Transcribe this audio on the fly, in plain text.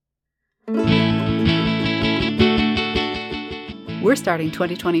We're starting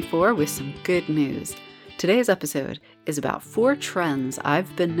 2024 with some good news. Today's episode is about 4 trends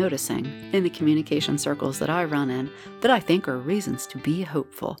I've been noticing in the communication circles that I run in that I think are reasons to be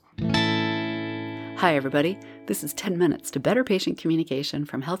hopeful. Hi, everybody. This is 10 Minutes to Better Patient Communication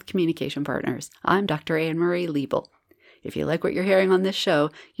from Health Communication Partners. I'm Dr. Anne-Marie Liebel. If you like what you're hearing on this show,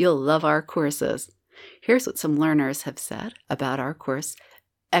 you'll love our courses. Here's what some learners have said about our course,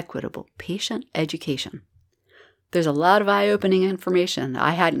 Equitable Patient Education. There's a lot of eye-opening information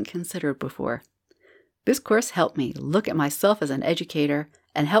I hadn't considered before. This course helped me look at myself as an educator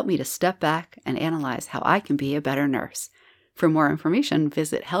and helped me to step back and analyze how I can be a better nurse. For more information,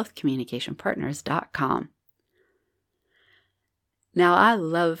 visit healthcommunicationpartners.com. Now, I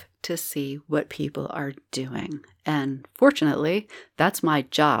love to see what people are doing, and fortunately, that's my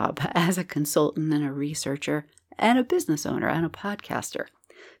job as a consultant and a researcher and a business owner and a podcaster.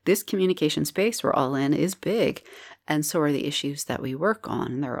 This communication space we're all in is big, and so are the issues that we work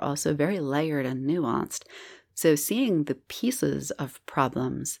on. They're also very layered and nuanced. So seeing the pieces of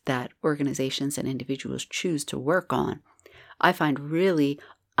problems that organizations and individuals choose to work on, I find really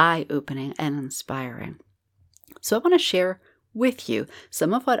eye-opening and inspiring. So I want to share with you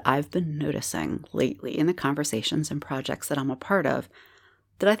some of what I've been noticing lately in the conversations and projects that I'm a part of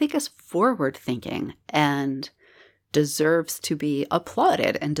that I think is forward-thinking and deserves to be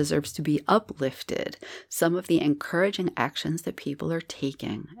applauded and deserves to be uplifted. Some of the encouraging actions that people are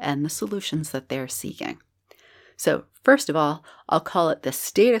taking and the solutions that they're seeking. So first of all, I'll call it the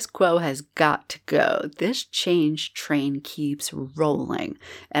status quo has got to go. This change train keeps rolling,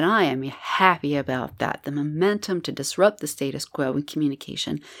 and I am happy about that. The momentum to disrupt the status quo in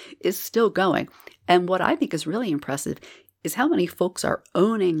communication is still going. And what I think is really impressive is how many folks are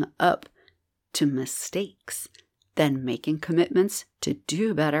owning up to mistakes, then making commitments to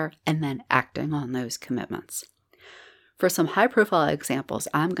do better, and then acting on those commitments. For some high-profile examples,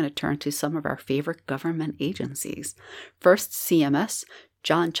 I'm going to turn to some of our favorite government agencies. First, CMS.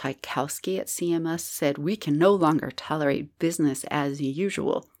 John Tchaikovsky at CMS said, "We can no longer tolerate business as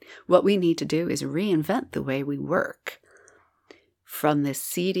usual. What we need to do is reinvent the way we work." From the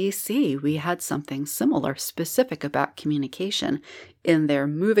CDC, we had something similar, specific about communication in their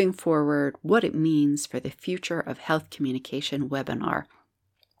Moving Forward, What It Means for the Future of Health Communication webinar.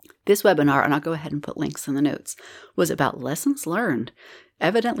 This webinar, and I'll go ahead and put links in the notes, was about lessons learned.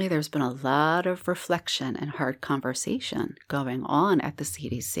 Evidently, there's been a lot of reflection and hard conversation going on at the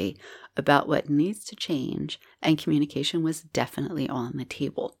CDC about what needs to change, and communication was definitely on the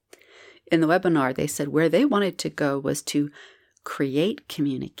table. In the webinar, they said where they wanted to go was to create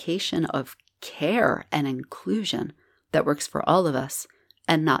communication of care and inclusion that works for all of us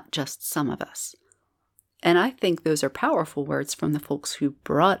and not just some of us. And I think those are powerful words from the folks who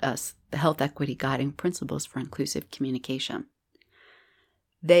brought us the Health Equity Guiding Principles for Inclusive Communication.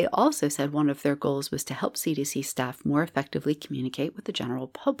 They also said one of their goals was to help CDC staff more effectively communicate with the general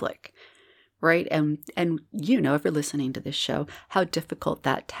public, right? And you know, if you're listening to this show, how difficult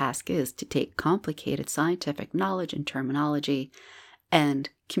that task is to take complicated scientific knowledge and terminology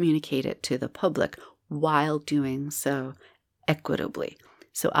and communicate it to the public while doing so equitably.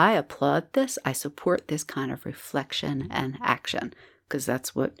 So I applaud this. I support this kind of reflection and action because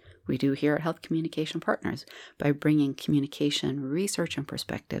that's what we do here at Health Communication Partners by bringing communication research and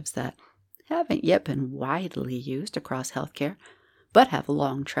perspectives that haven't yet been widely used across healthcare, but have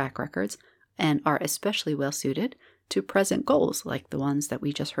long track records and are especially well suited to present goals like the ones that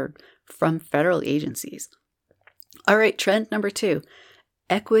we just heard from federal agencies. All right, trend number 2,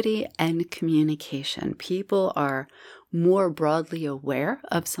 equity and communication. People are more broadly aware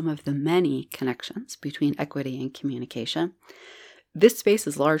of some of the many connections between equity and communication. This space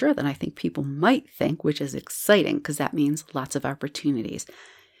is larger than I think people might think, which is exciting because that means lots of opportunities.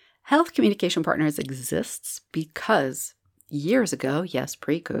 Health Communication Partners exists because years ago, yes,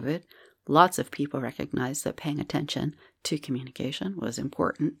 pre-COVID, lots of people recognized that paying attention to communication was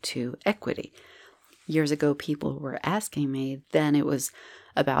important to equity. Years ago, people were asking me, then it was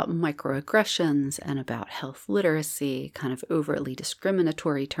about microaggressions and about health literacy, kind of overtly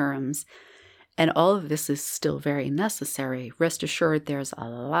discriminatory terms. And all of this is still very necessary. Rest assured, there's a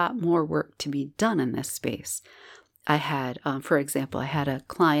lot more work to be done in this space. I had, for example, a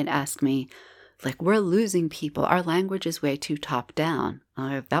client ask me, like, we're losing people. Our language is way too top down.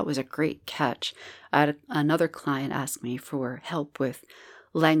 That was a great catch. I had another client ask me for help with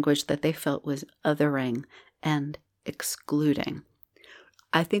language that they felt was othering and excluding.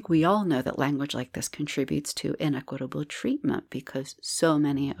 I think we all know that language like this contributes to inequitable treatment because so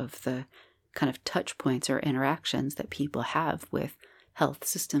many of the kind of touch points or interactions that people have with health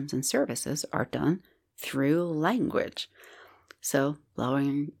systems and services are done through language. So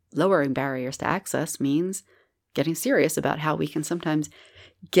lowering barriers to access means getting serious about how we can sometimes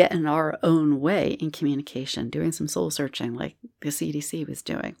get in our own way in communication, doing some soul searching like the CDC was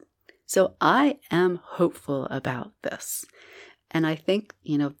doing. So I am hopeful about this. And I think,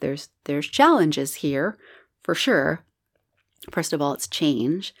 there's challenges here for sure. First of all, it's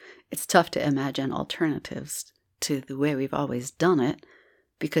change. It's tough to imagine alternatives to the way we've always done it,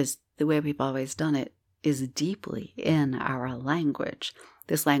 because the way we've always done it is deeply in our language,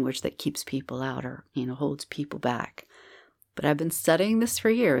 this language that keeps people out or, holds people back. But I've been studying this for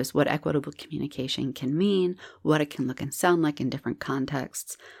years, what equitable communication can mean, what it can look and sound like in different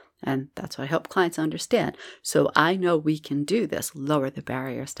contexts. And that's what I help clients understand. So I know we can do this, lower the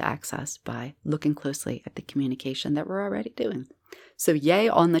barriers to access by looking closely at the communication that we're already doing. So yay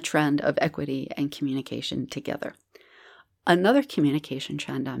on the trend of equity and communication together. Another communication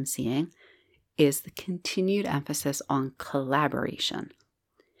trend I'm seeing is the continued emphasis on collaboration.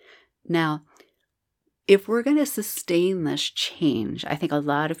 Now, if we're going to sustain this change, I think a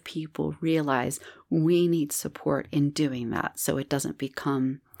lot of people realize we need support in doing that so it doesn't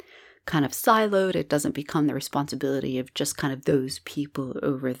become kind of siloed. It doesn't become the responsibility of just kind of those people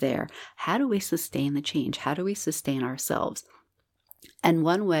over there. How do we sustain the change? How do we sustain ourselves? And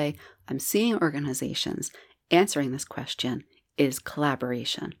one way I'm seeing organizations answering this question is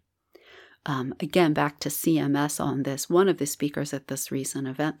collaboration. Again, back to CMS on this, one of the speakers at this recent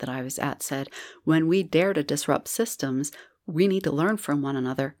event that I was at said, when we dare to disrupt systems, we need to learn from one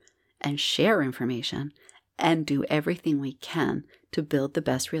another and share information and do everything we can to build the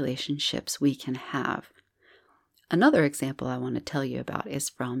best relationships we can have. Another example I want to tell you about is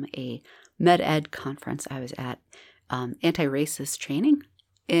from a MedEd conference I was at, anti-racist training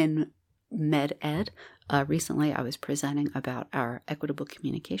in MedEd. Recently, I was presenting about our equitable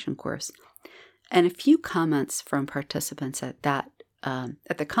communication course, and a few comments from participants at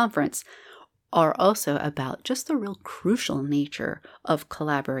the conference are also about just the real crucial nature of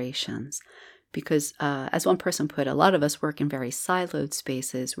collaborations. Because as one person put, a lot of us work in very siloed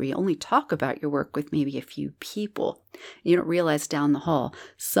spaces where you only talk about your work with maybe a few people. You don't realize down the hall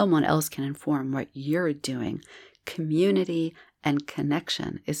someone else can inform what you're doing. Community and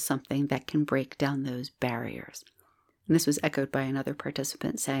connection is something that can break down those barriers. And this was echoed by another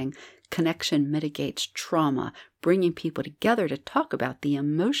participant saying, connection mitigates trauma. Bringing people together to talk about the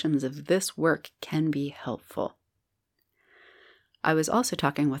emotions of this work can be helpful. I was also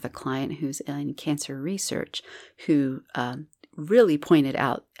talking with a client who's in cancer research who really pointed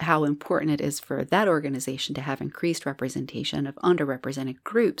out how important it is for that organization to have increased representation of underrepresented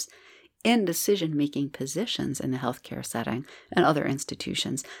groups in decision-making positions in the healthcare setting and other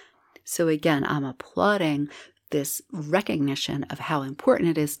institutions. So again, I'm applauding this recognition of how important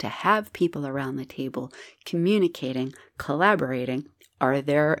it is to have people around the table communicating, collaborating. Are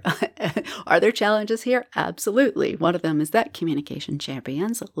there challenges here? Absolutely. One of them is that communication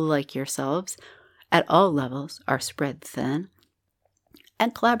champions like yourselves at all levels are spread thin.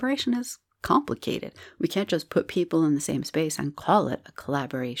 And collaboration is complicated. We can't just put people in the same space and call it a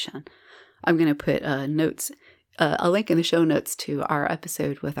collaboration. I'm going to put a link in the show notes to our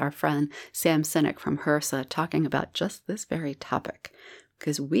episode with our friend Sam Sinek from HRSA talking about just this very topic,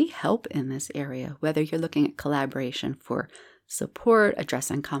 because we help in this area, whether you're looking at collaboration for support,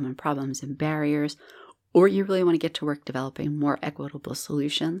 addressing common problems and barriers, or you really want to get to work developing more equitable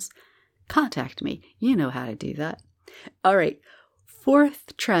solutions, contact me. You know how to do that. All right.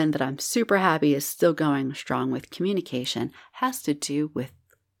 Fourth trend that I'm super happy is still going strong with communication has to do with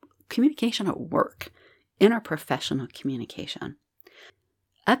communication at work, interprofessional communication.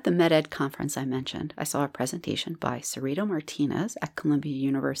 At the MedEd conference I mentioned, I saw a presentation by Sarita Martinez at Columbia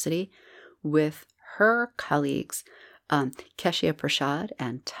University with her colleagues, Keshia Prashad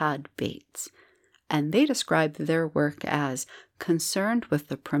and Todd Bates. And they described their work as concerned with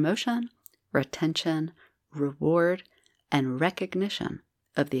the promotion, retention, reward, and recognition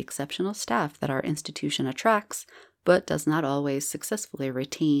of the exceptional staff that our institution attracts, but does not always successfully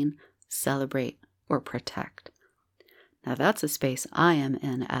retain, celebrate, or protect. Now that's a space I am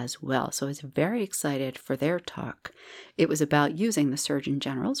in as well, so I was very excited for their talk. It was about using the Surgeon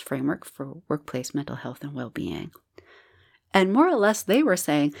General's framework for workplace mental health and well-being. And more or less they were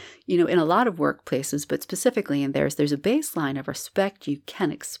saying, in a lot of workplaces, but specifically in theirs, there's a baseline of respect you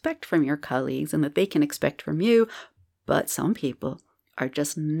can expect from your colleagues and that they can expect from you, but some people are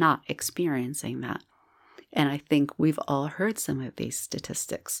just not experiencing that. And I think we've all heard some of these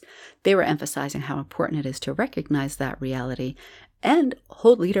statistics. They were emphasizing how important it is to recognize that reality and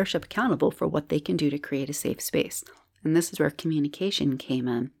hold leadership accountable for what they can do to create a safe space. And this is where communication came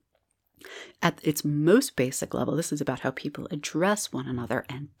in. At its most basic level, this is about how people address one another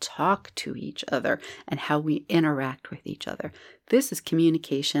and talk to each other and how we interact with each other. This is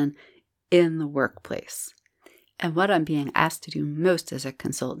communication in the workplace. And what I'm being asked to do most as a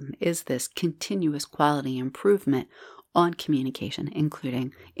consultant is this continuous quality improvement on communication,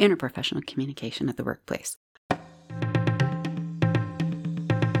 including interprofessional communication at the workplace.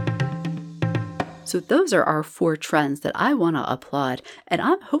 So those are our 4 trends that I want to applaud, and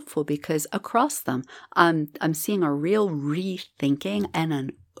I'm hopeful because across them, I'm seeing a real rethinking and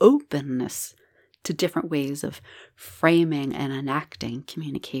an openness to different ways of framing and enacting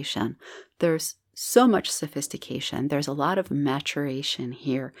communication. There's so much sophistication. There's a lot of maturation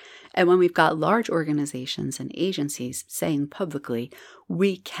here. And when we've got large organizations and agencies saying publicly,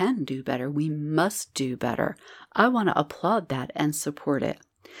 we can do better, we must do better, I want to applaud that and support it.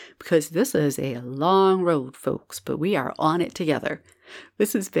 Because this is a long road, folks, but we are on it together.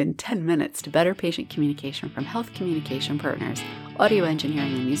 This has been 10 Minutes to Better Patient Communication from Health Communication Partners. Audio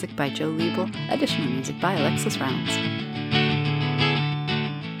engineering and music by Joe Liebel. Additional music by Alexis Rounds.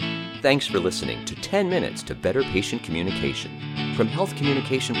 Thanks for listening to 10 Minutes to Better Patient Communication from Health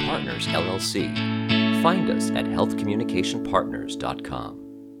Communication Partners, LLC. Find us at healthcommunicationpartners.com.